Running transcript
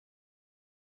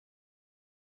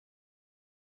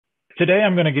Today,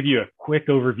 I'm going to give you a quick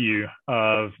overview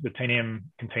of the Tanium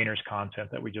Containers content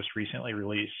that we just recently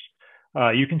released.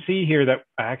 You can see here that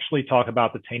I actually talk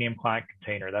about the Tanium Client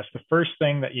Container. That's the first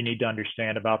thing that you need to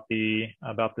understand about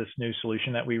this new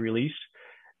solution that we released.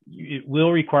 It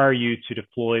will require you to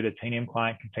deploy the Tanium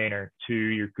Client Container to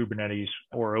your Kubernetes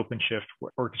or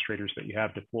OpenShift orchestrators that you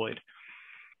have deployed.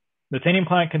 The Tanium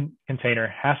Client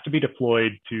Container has to be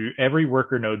deployed to every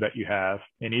worker node that you have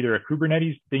in either a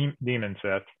Kubernetes daemon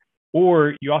set,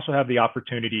 or you also have the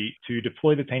opportunity to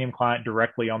deploy the Tanium Client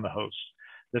directly on the host.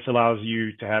 This allows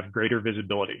you to have greater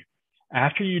visibility.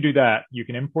 After you do that, you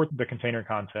can import the container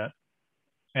content,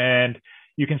 and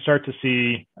you can start to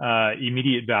see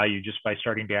immediate value just by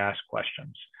starting to ask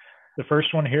questions. The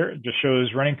first one here just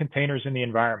shows running containers in the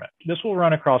environment. This will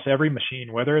run across every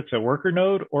machine, whether it's a worker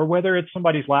node or whether it's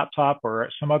somebody's laptop or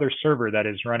some other server that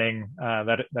is running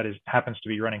happens to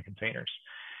be running containers.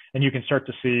 And you can start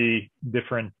to see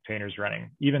different containers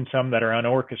running, even some that are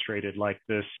unorchestrated, like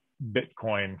this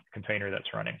Bitcoin container that's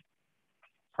running.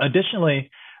 Additionally,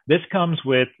 this comes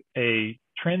with a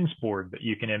trends board that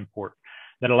you can import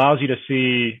that allows you to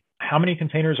see how many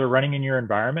containers are running in your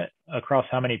environment across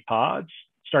how many pods,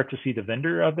 start to see the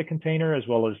vendor of the container as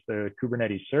well as the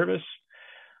Kubernetes service,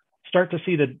 start to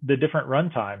see the different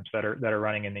runtimes that are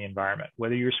running in the environment,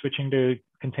 whether you're switching to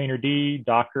Containerd,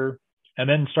 Docker, and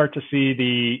then start to see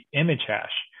the image hash.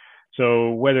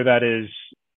 So whether that is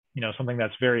something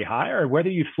that's very high, or whether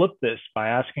you flip this by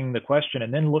asking the question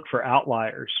and then look for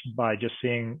outliers by just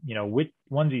seeing which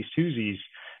onesies, twosies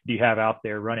do you have out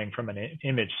there running from an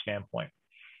image standpoint.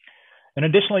 And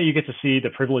additionally, you get to see the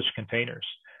privileged containers.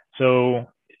 So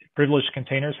privileged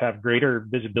containers have greater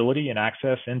visibility and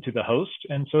access into the host.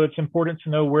 And so it's important to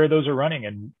know where those are running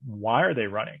and why are they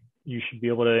running. You should be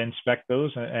able to inspect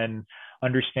those and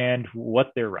understand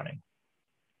what they're running.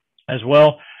 As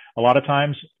well, a lot of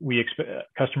times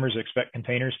customers expect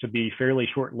containers to be fairly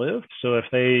short-lived. So if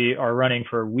they are running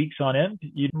for weeks on end,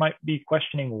 you might be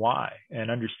questioning why and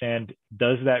understand,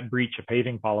 does that breach a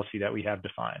paving policy that we have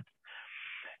defined?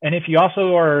 And if you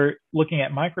also are looking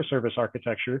at microservice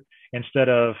architecture instead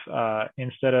of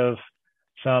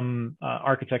some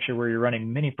architecture where you're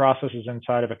running many processes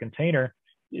inside of a container,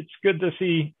 it's good to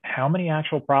see how many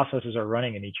actual processes are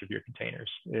running in each of your containers.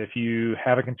 If you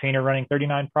have a container running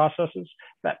 39 processes,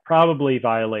 that probably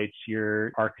violates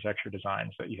your architecture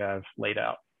designs that you have laid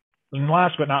out. And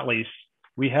last but not least,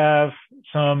 we have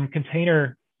some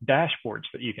container dashboards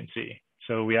that you can see.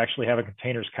 So we actually have a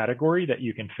containers category that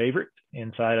you can favorite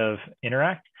inside of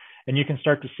Interact. And you can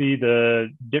start to see the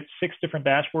 6 different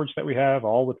dashboards that we have,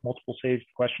 all with multiple saved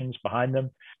questions behind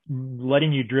them,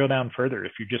 letting you drill down further.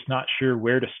 If you're just not sure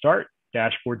where to start,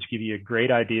 dashboards give you a great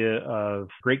idea of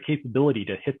great capability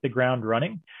to hit the ground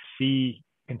running, see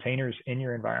containers in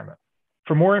your environment.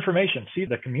 For more information, see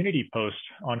the community post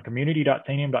on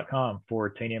community.tanium.com for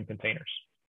Tanium Containers.